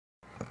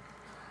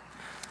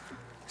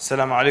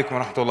السلام عليكم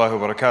ورحمة الله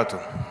وبركاته.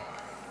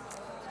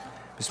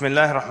 بسم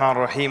الله الرحمن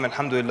الرحيم.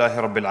 الحمد لله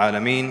رب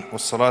العالمين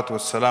والصلاة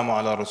والسلام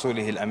على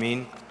رسوله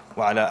الأمين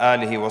وعلى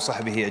آله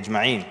وصحبه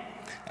أجمعين.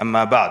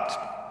 أما بعد.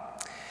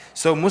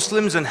 So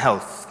Muslims and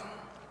health.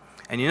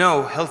 And you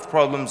know, health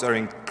problems are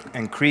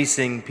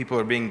increasing. People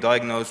are being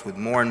diagnosed with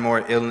more and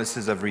more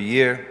illnesses every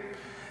year.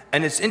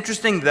 And it's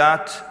interesting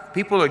that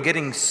people are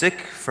getting sick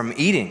from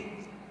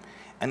eating.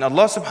 And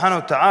Allah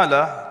subhanahu wa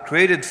ta'ala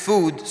created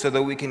food so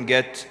that we can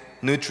get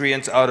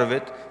nutrients out of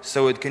it,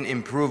 so it can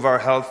improve our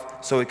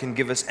health, so it can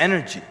give us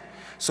energy.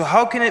 So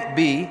how can it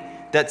be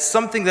that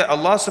something that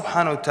Allah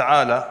subhanahu wa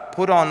ta'ala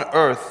put on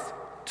earth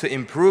to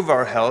improve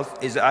our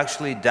health is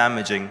actually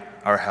damaging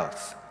our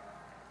health?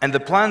 And the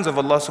plans of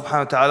Allah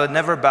subhanahu wa ta'ala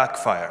never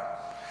backfire.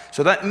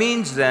 So that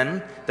means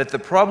then that the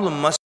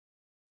problem must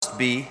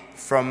be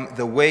from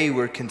the way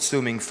we're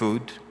consuming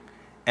food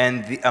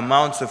and the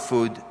amounts of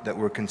food that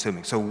we're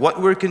consuming. So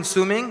what we're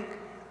consuming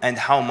and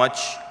how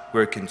much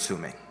we're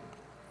consuming.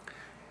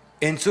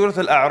 In Surah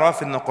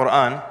Al-A'raf in the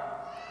Quran,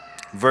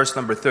 verse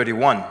number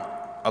 31,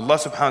 Allah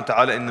subhanahu wa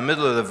ta'ala in the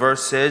middle of the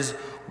verse says,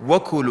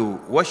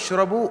 وَكُلُوا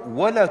وَاشْرَبُوا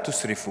وَلَا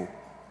تُسْرِفُوا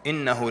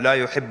إِنَّهُ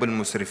لَا يُحِبُّ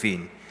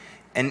الْمُسْرِفِينَ.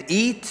 And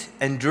eat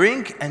and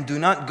drink and do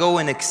not go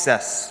in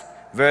excess.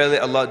 Verily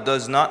Allah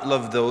does not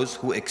love those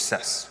who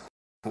excess,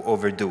 who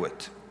overdo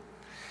it.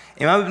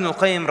 Imam Ibn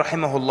al-Qayyim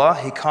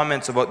rahimahullah, he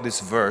comments about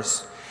this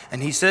verse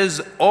and he says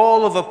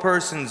all of a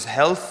person's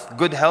health,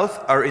 good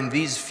health, are in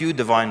these few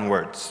divine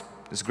words.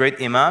 This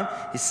great Imam,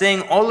 he's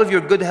saying all of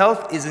your good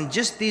health is in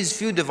just these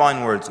few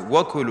divine words.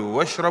 وَكُلُوا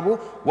وَاشْرَبُوا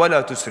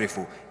وَلَا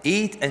تُسْرِفُوا.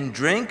 Eat and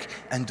drink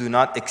and do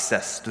not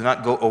excess, do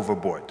not go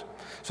overboard.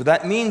 So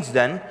that means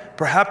then,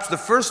 perhaps the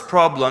first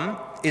problem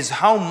is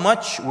how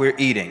much we're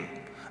eating.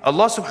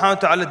 Allah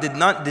subhanahu wa ta'ala did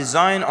not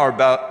design our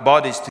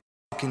bodies to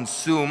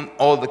consume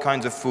all the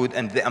kinds of food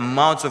and the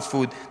amounts of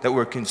food that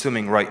we're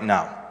consuming right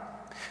now.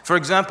 For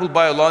example,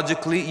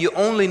 biologically, you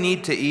only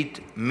need to eat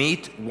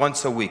meat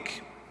once a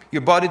week. Your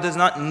body does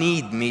not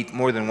need meat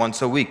more than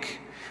once a week.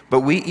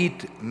 But we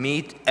eat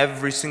meat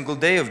every single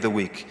day of the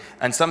week,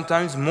 and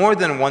sometimes more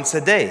than once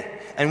a day.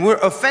 And we're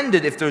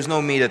offended if there's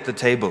no meat at the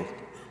table.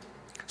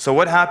 So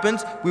what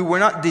happens? We were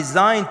not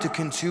designed to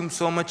consume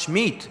so much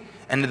meat.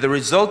 And the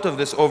result of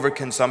this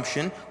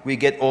overconsumption, we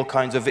get all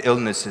kinds of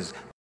illnesses.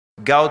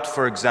 Gout,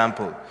 for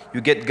example.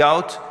 You get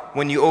gout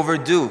when you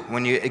overdo,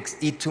 when you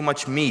eat too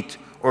much meat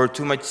or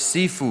too much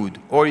seafood,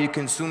 or you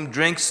consume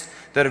drinks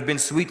that have been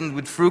sweetened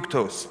with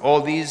fructose.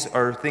 All these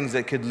are things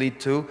that could lead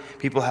to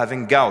people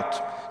having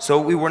gout. So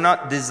we were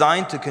not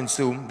designed to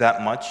consume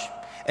that much.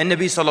 And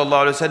Nabi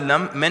sallallahu alaihi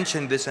wasallam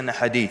mentioned this in a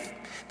hadith.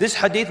 This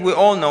hadith, we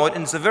all know it,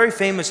 and it's a very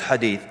famous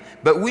hadith.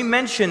 But we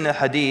mention the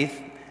hadith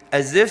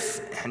as if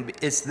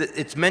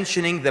it's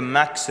mentioning the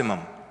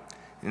maximum.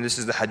 And this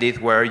is the hadith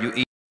where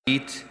you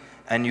eat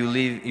and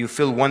you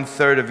fill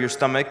 1/3 of your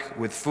stomach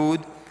with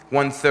food,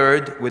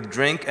 1/3 with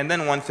drink, and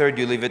then 1/3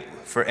 you leave it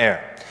for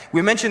air.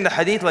 We mentioned the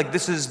hadith like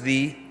this is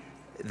the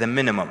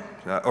minimum,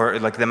 or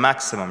like the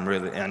maximum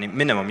really,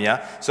 minimum,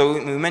 yeah? So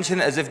we mention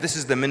it as if this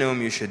is the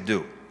minimum you should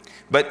do.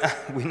 But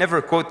we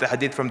never quote the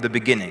hadith from the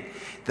beginning.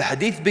 The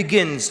hadith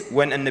begins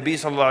when Nabi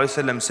sallallahu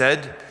alaihi wasallam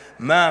said,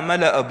 مَا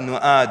مَلَأَ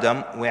ابْنُ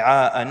آدَمْ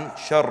وِعَاءً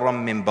شَرًّا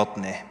مِّن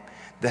بَطْنِهِ.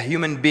 The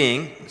human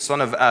being, son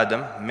of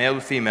Adam,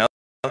 male, female,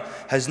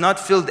 has not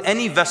filled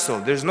any vessel.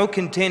 There's no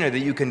container that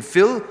you can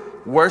fill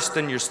worse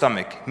than your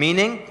stomach.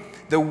 Meaning,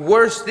 the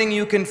worst thing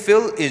you can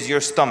fill is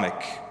your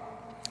stomach.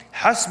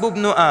 حَسْبُ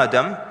ابْنُ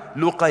آدَمْ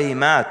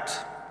لُقَيْمَاتٍ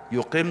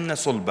يُقِمْنَ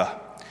صُلْبَهِ.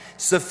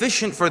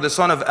 Sufficient for the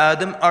son of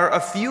Adam are a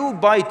few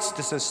bites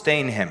to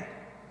sustain him.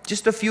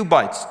 Just a few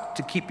bites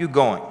to keep you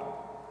going.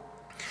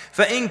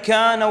 فَإِنْ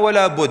كَانَ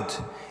وَلَا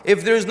بُدْ.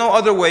 If there's no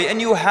other way and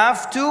you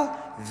have to,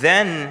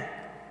 then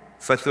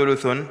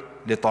فَثُلُثٌ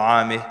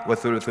لِطَعَامِهِ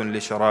وَثُلُثٌ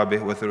لِشَرَابِهِ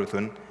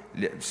وَثُلُثٌ.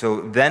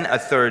 So then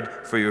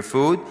 1/3 for your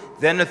food,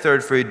 then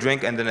 1/3 for your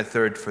drink, and then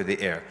 1/3 for the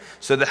air.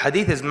 So the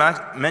hadith is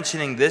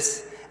mentioning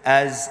this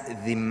as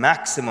the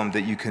maximum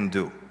that you can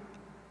do.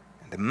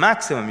 The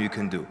maximum you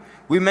can do.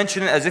 We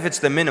mention it as if it's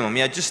the minimum.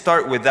 Yeah, just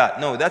start with that.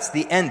 No, that's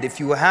the end. If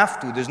you have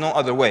to, there's no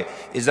other way.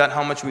 Is that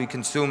how much we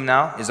consume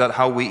now? Is that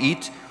how we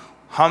eat?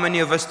 How many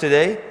of us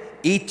today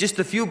eat just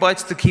a few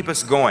bites to keep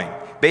us going?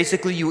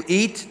 Basically, you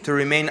eat to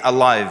remain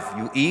alive.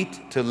 You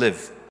eat to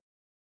live.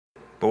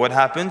 But what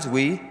happens?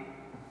 We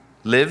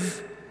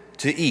live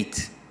to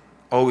eat.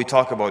 All we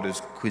talk about is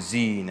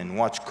cuisine and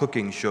watch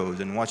cooking shows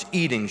and watch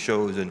eating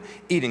shows and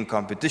eating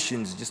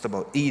competitions, just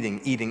about eating,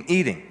 eating,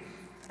 eating.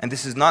 And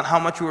this is not how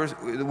much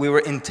we were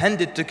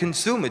intended to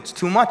consume. It's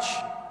too much.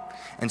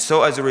 And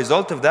so as a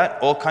result of that,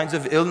 all kinds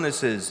of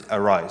illnesses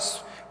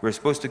arise. We're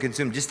supposed to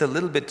consume just a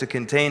little bit to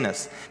contain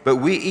us. But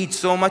we eat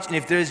so much, and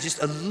if there is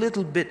just a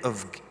little bit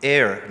of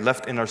air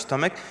left in our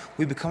stomach,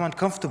 we become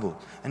uncomfortable.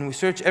 And we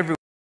search everywhere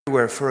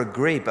for a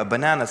grape, a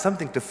banana,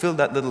 something to fill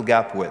that little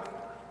gap with.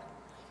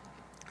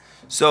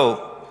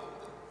 So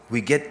we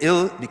get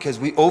ill because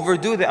we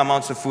overdo the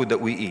amounts of food that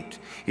we eat.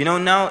 You know,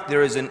 now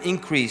there is an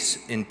increase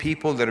in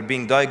people that are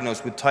being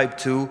diagnosed with type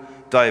 2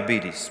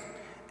 diabetes.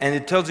 And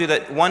it tells you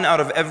that 1 out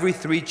of every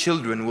 3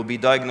 children will be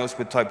diagnosed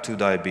with type 2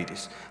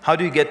 diabetes. How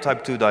do you get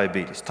type 2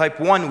 diabetes? Type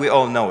 1, we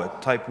all know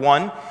it. Type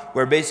 1,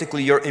 where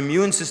basically your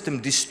immune system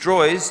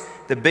destroys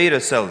the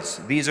beta cells.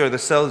 These are the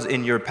cells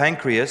in your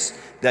pancreas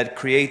that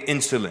create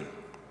insulin,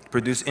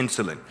 produce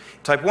insulin.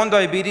 Type 1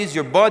 diabetes,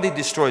 your body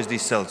destroys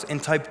these cells. In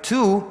type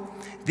 2,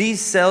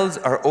 these cells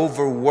are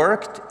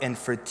overworked and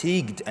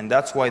fatigued, and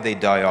that's why they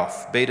die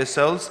off. Beta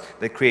cells,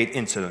 they create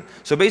insulin.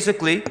 So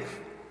basically,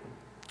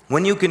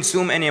 when you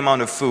consume any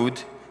amount of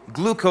food,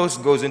 glucose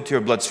goes into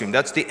your bloodstream.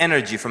 That's the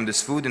energy from this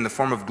food in the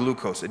form of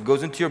glucose. It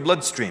goes into your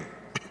bloodstream.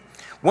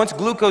 Once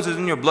glucose is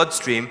in your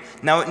bloodstream,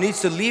 now it needs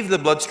to leave the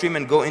bloodstream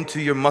and go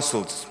into your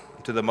muscles,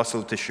 into the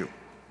muscle tissue.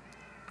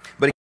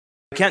 But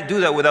it can't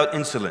do that without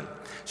insulin.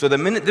 So the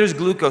minute there's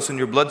glucose in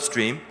your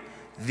bloodstream,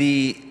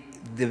 the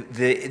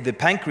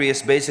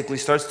pancreas basically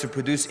starts to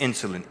produce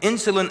insulin.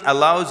 Insulin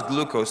allows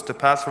glucose to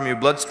pass from your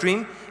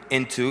bloodstream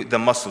into the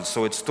muscles,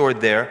 so it's stored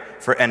there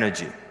for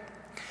energy.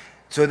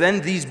 So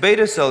then these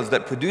beta cells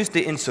that produce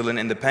the insulin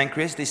in the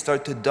pancreas, they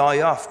start to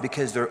die off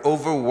because they're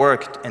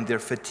overworked and they're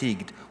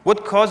fatigued.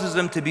 What causes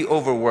them to be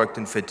overworked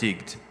and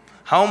fatigued?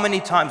 How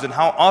many times and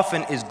how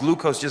often is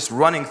glucose just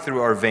running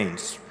through our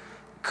veins?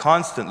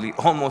 Constantly,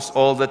 almost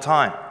all the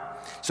time.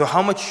 So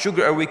how much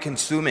sugar are we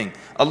consuming?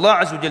 Allah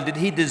Azza wa Jal, did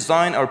He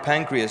design our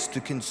pancreas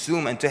to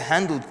consume and to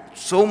handle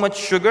so much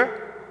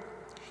sugar?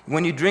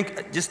 When you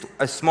drink just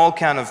a small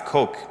can of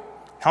Coke,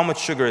 how much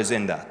sugar is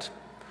in that?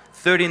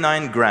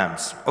 39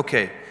 grams.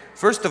 Okay,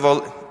 first of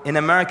all, in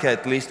America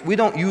at least, we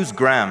don't use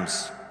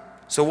grams.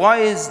 So why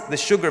is the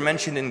sugar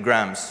mentioned in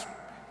grams?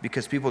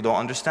 Because people don't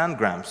understand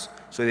grams,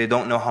 so they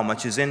don't know how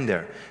much is in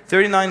there.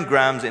 39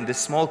 grams in this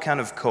small can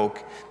of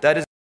Coke, that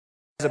is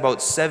about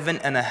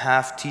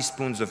 7.5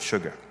 teaspoons of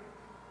sugar.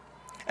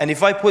 And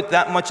if I put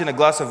that much in a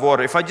glass of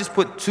water, if I just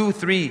put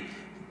 2-3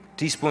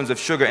 teaspoons of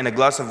sugar in a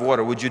glass of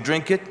water, would you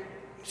drink it?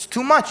 It's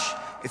too much.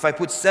 If I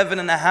put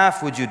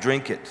 7.5, would you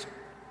drink it?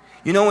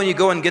 You know when you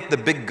go and get the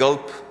big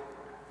gulp,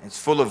 it's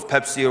full of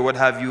Pepsi or what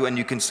have you, and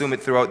you consume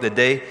it throughout the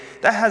day,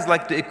 that has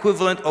like the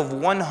equivalent of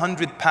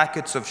 100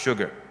 packets of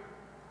sugar.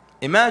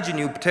 Imagine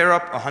you tear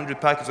up 100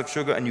 packets of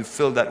sugar and you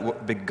fill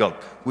that big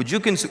gulp. Would you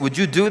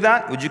do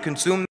that? Would you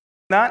consume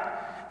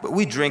that? But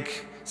we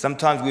drink,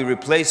 sometimes we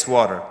replace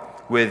water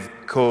with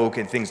Coke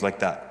and things like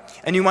that.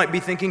 And you might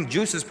be thinking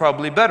juice is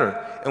probably better.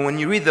 And when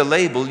you read the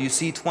label, you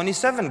see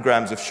 27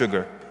 grams of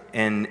sugar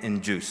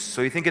in juice.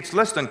 So you think it's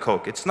less than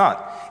Coke. It's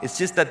not. It's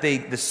just that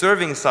the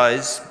serving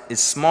size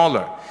is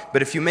smaller.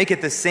 But if you make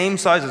it the same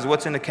size as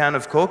what's in a can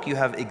of Coke, you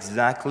have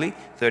exactly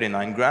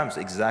 39 grams,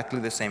 exactly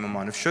the same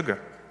amount of sugar.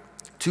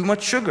 Too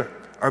much sugar.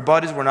 Our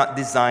bodies were not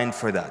designed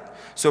for that.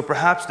 So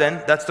perhaps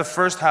then, that's the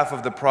first half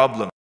of the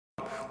problem.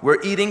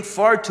 We're eating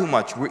far too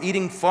much. We're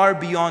eating far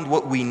beyond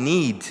what we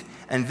need.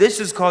 And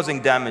this is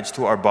causing damage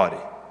to our body.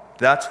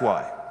 That's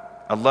why.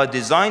 Allah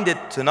designed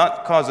it to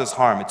not cause us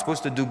harm. It's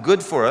supposed to do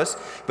good for us,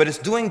 but it's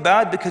doing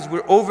bad because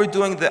we're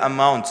overdoing the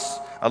amounts.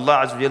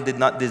 Allah Azza wa Jal did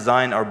not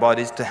design our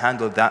bodies to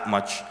handle that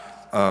much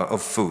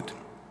of food.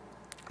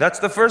 That's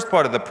the first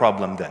part of the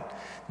problem then.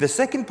 The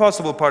second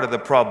possible part of the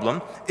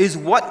problem is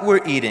what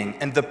we're eating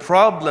and the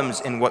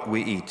problems in what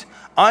we eat.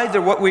 Either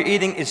what we're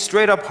eating is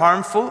straight up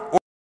harmful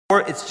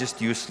or it's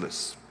just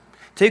useless.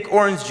 Take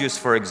orange juice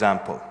for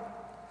example.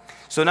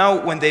 So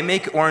now when they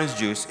make orange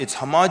juice, it's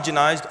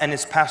homogenized and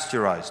it's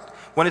pasteurized.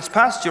 When it's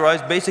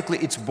pasteurized, basically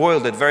it's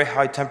boiled at very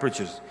high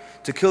temperatures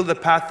to kill the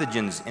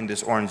pathogens in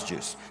this orange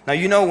juice. Now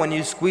you know when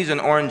you squeeze an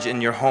orange in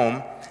your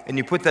home and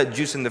you put that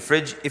juice in the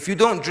fridge, if you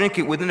don't drink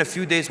it within a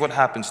few days, what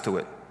happens to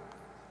it?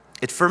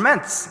 It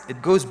ferments,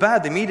 it goes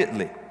bad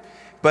immediately.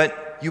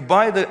 But you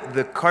buy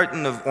the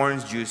carton of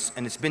orange juice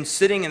and it's been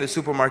sitting in the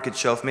supermarket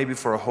shelf maybe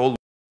for a whole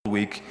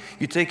week.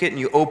 You take it and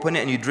you open it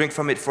and you drink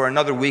from it for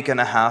another week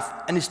and a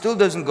half and it still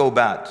doesn't go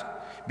bad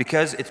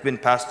because it's been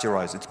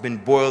pasteurized, it's been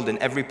boiled and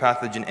every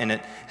pathogen in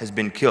it has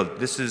been killed.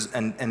 This is,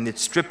 and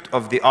it's stripped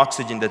of the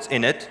oxygen that's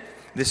in it.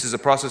 This is a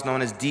process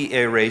known as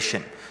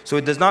de-aeration. So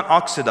it does not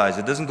oxidize,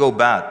 it doesn't go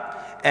bad.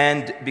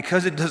 And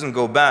because it doesn't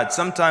go bad,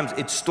 sometimes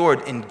it's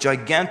stored in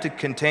gigantic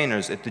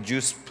containers at the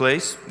juice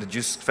place, the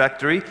juice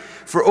factory.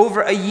 For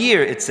over a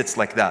year it sits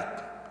like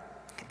that.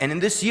 And in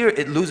this year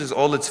it loses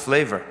all its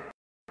flavor.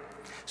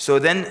 So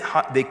then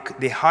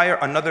they hire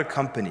another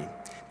company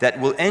that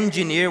will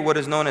engineer what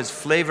is known as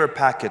flavor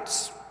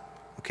packets.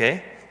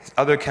 Okay?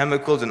 Other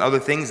chemicals and other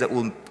things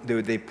that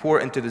they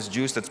pour into this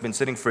juice that's been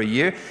sitting for a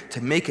year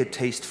to make it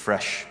taste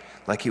fresh.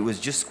 Like it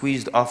was just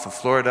squeezed off a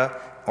Florida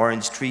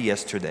orange tree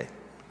yesterday.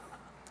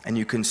 And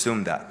you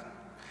consume that.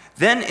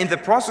 Then in the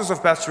process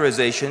of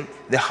pasteurization,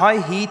 the high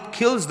heat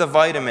kills the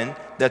vitamin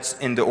that's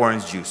in the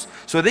orange juice.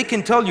 So they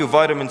can tell you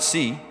vitamin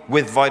C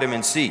with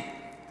vitamin C.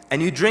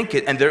 And you drink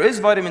it, and there is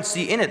vitamin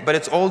C in it, but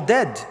it's all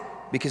dead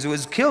because it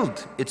was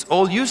killed. It's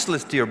all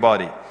useless to your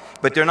body.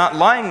 But they're not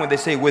lying when they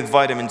say with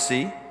vitamin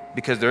C,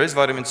 because there is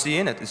vitamin C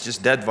in it. It's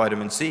just dead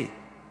vitamin C.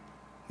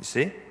 You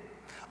see?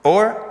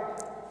 Or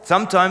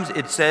sometimes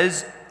it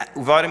says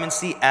vitamin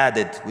C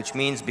added, which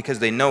means because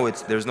they know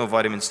there's no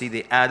vitamin C,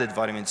 they added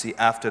vitamin C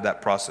after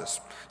that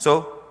process.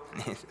 So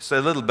It's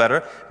a little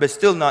better, but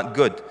still not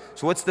good.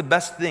 So what's the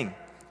best thing?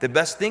 The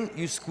best thing,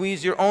 you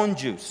squeeze your own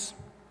juice.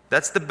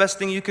 That's the best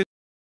thing you can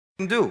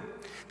do.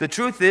 The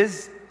truth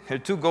is, there are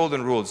two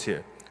golden rules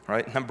here,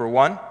 right? Number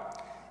one,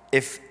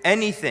 if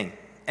anything,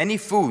 any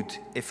food,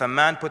 if a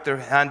man put their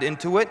hand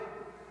into it,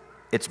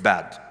 it's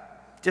bad.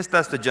 Just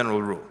that's the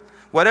general rule.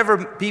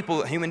 Whatever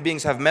people, human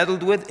beings have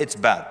meddled with, it's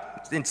bad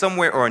in some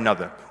way or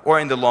another, or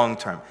in the long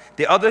term.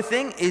 The other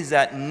thing is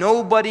that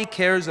nobody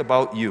cares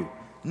about you.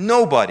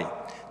 Nobody.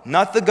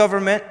 Not the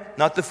government,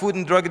 not the Food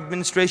and Drug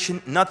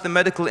Administration, not the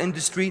medical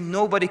industry.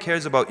 Nobody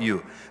cares about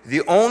you.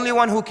 The only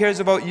one who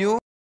cares about you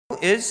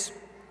is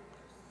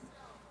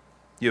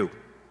you,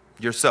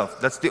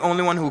 yourself. That's the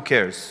only one who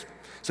cares.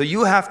 So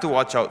you have to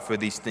watch out for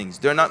these things.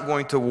 They're not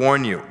going to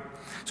warn you.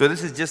 So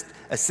this is just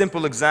a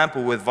simple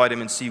example with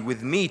vitamin C.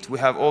 With meat, we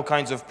have all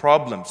kinds of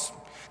problems.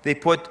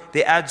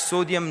 They add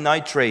sodium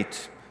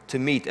nitrate to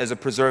meat as a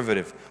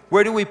preservative.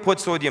 Where do we put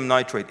sodium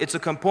nitrate? It's a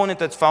component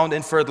that's found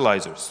in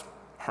fertilizers.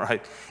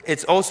 Right?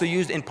 It's also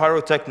used in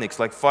pyrotechnics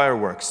like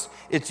fireworks.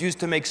 It's used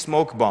to make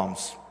smoke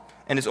bombs.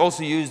 And it's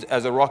also used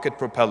as a rocket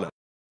propellant.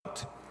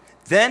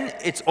 Then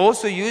it's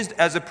also used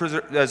as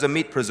a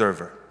meat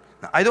preserver.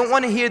 Now, I don't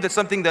want to hear that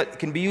something that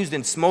can be used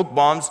in smoke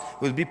bombs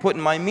will be put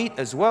in my meat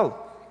as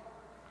well.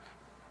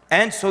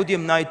 And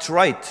sodium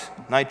nitrite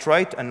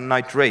and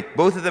nitrate,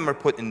 both of them are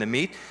put in the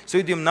meat.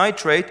 Sodium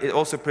nitrate, it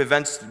also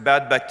prevents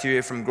bad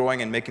bacteria from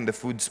growing and making the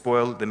food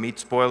spoil, the meat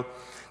spoil.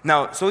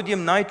 Now,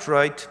 sodium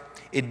nitrite,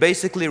 it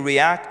basically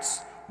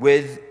reacts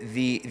with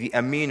the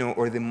amino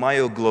or the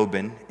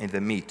myoglobin in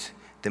the meat.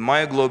 The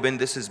myoglobin,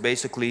 this is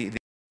basically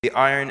the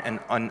iron and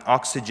an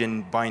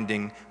oxygen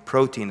binding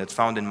protein that's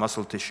found in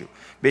muscle tissue.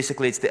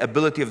 Basically, it's the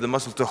ability of the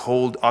muscle to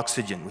hold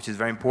oxygen, which is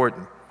very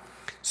important.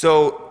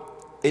 So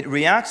it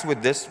reacts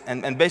with this,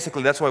 and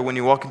basically that's why when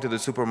you walk into the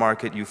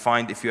supermarket, you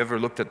find, if you ever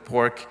looked at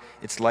pork,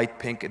 it's light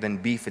pink, and then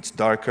beef, it's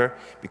darker,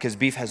 because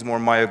beef has more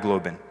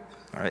myoglobin.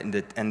 All right?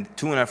 And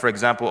tuna, for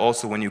example,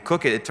 also when you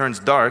cook it, it turns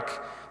dark,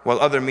 while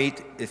other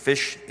meat,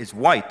 fish, is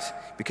white,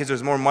 because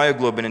there's more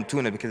myoglobin in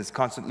tuna because it's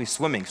constantly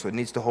swimming, so it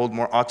needs to hold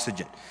more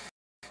oxygen.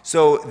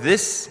 So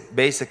this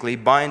basically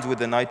binds with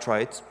the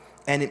nitrites,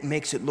 and it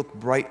makes it look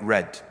bright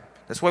red.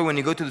 That's why when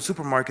you go to the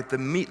supermarket, the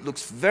meat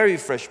looks very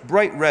fresh,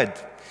 bright red.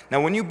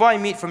 Now when you buy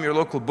meat from your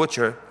local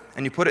butcher,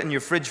 and you put it in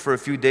your fridge for a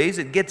few days,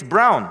 it gets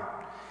brown.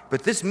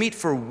 But this meat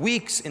for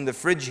weeks in the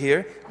fridge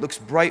here looks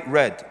bright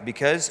red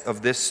because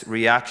of this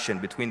reaction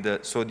between the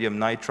sodium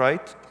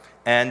nitrite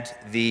and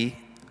the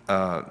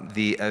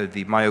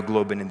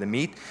myoglobin in the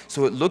meat.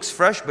 So it looks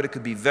fresh, but it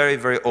could be very,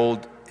 very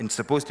old and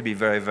supposed to be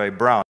very, very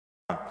brown.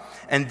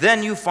 And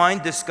then you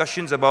find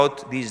discussions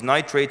about these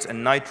nitrates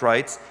and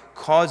nitrites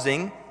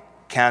causing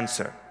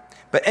cancer.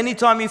 But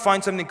anytime you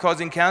find something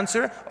causing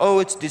cancer, oh,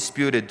 it's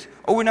disputed.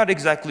 Oh, we're not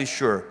exactly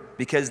sure.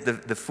 Because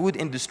the food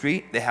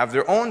industry, they have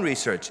their own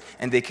research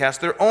and they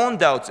cast their own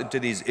doubts into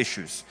these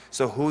issues.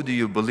 So who do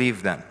you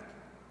believe then?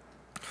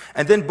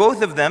 And then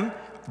both of them,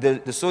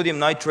 the sodium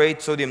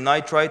nitrate, sodium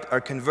nitrite,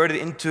 are converted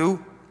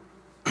into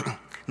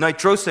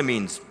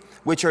nitrosamines,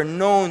 which are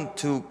known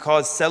to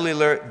cause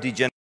cellular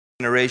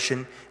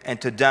degeneration and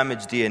to damage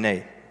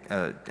DNA,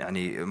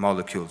 any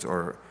molecules,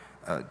 or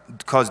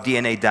cause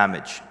DNA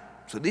damage.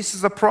 So this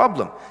is a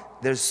problem.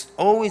 There's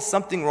always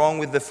something wrong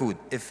with the food.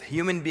 If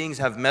human beings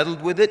have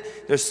meddled with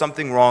it, there's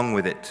something wrong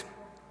with it.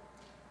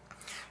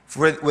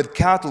 With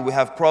cattle, we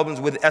have problems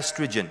with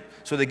estrogen.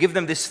 So they give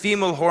them this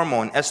female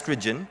hormone,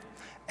 estrogen,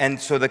 and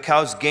so the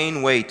cows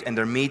gain weight and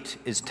their meat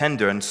is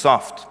tender and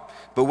soft.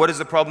 But what is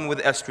the problem with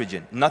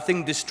estrogen?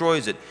 Nothing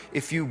destroys it.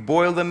 If you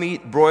boil the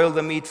meat, broil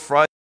the meat,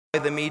 fry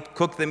the meat,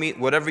 cook the meat,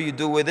 whatever you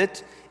do with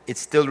it, it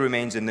still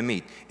remains in the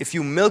meat. If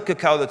you milk a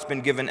cow that's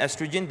been given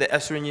estrogen, the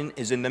estrogen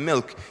is in the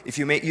milk. If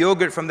you make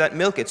yogurt from that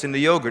milk, it's in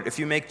the yogurt. If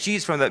you make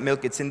cheese from that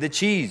milk, it's in the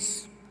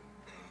cheese.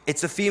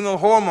 It's a female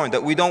hormone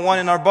that we don't want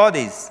in our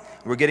bodies.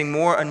 We're getting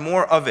more and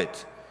more of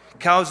it.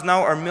 Cows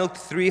now are milked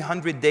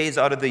 300 days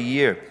out of the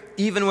year.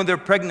 Even when they're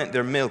pregnant,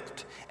 they're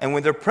milked. And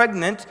when they're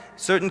pregnant,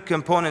 certain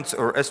components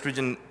or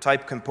estrogen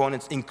type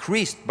components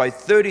increased by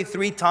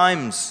 33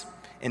 times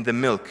in the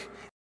milk.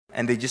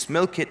 And they just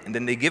milk it and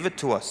then they give it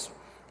to us.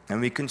 And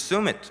we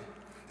consume it.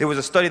 There was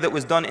a study that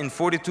was done in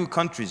 42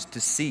 countries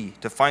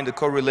to find a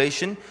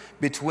correlation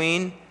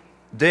between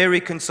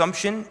dairy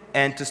consumption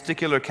and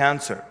testicular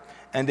cancer.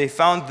 And they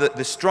found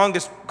the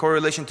strongest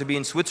correlation to be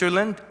in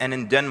Switzerland and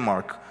in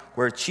Denmark,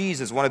 where cheese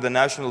is one of the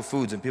national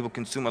foods and people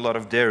consume a lot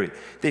of dairy.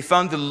 They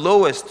found the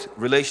lowest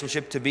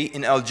relationship to be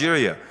in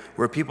Algeria,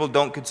 where people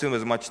don't consume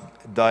as much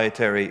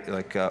dietary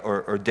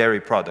or dairy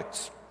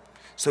products.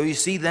 So you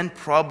see then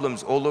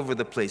problems all over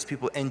the place.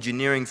 People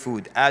engineering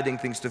food, adding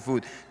things to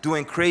food,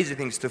 doing crazy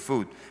things to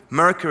food.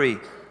 Mercury,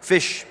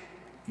 fish.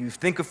 You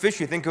think of fish,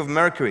 you think of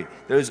mercury.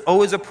 There's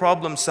always a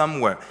problem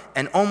somewhere.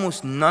 And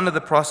almost none of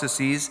the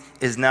processes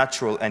is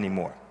natural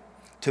anymore.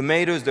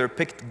 Tomatoes, they're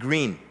picked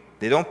green.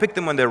 They don't pick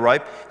them when they're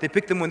ripe. They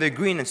pick them when they're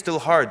green and still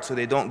hard so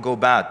they don't go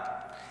bad.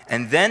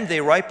 And then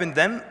they ripen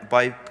them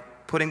by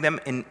putting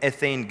them in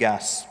ethane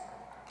gas.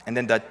 and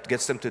then that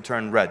gets them to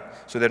turn red.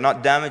 So they're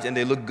not damaged and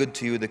they look good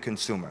to you, the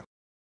consumer.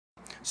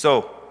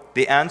 So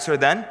the answer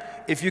then,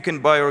 if you can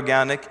buy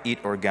organic, eat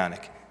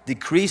organic.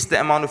 Decrease the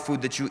amount of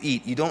food that you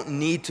eat. You don't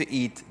need to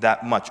eat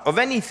that much of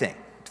anything.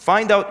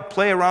 Find out,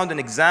 play around and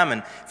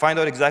examine, find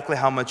out exactly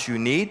how much you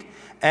need.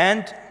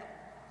 And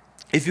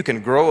if you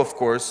can grow, of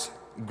course,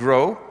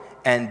 grow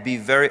and be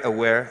very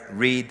aware,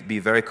 read, be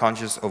very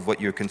conscious of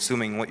what you're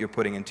consuming, what you're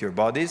putting into your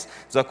bodies.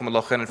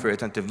 Jazakumullah khairan for your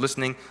attentive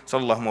listening.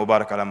 Sallallahu wa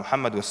barak ala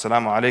Muhammad wa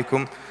assalamu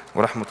alaikum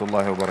wa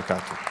rahmatullahi wa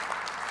barakatuh.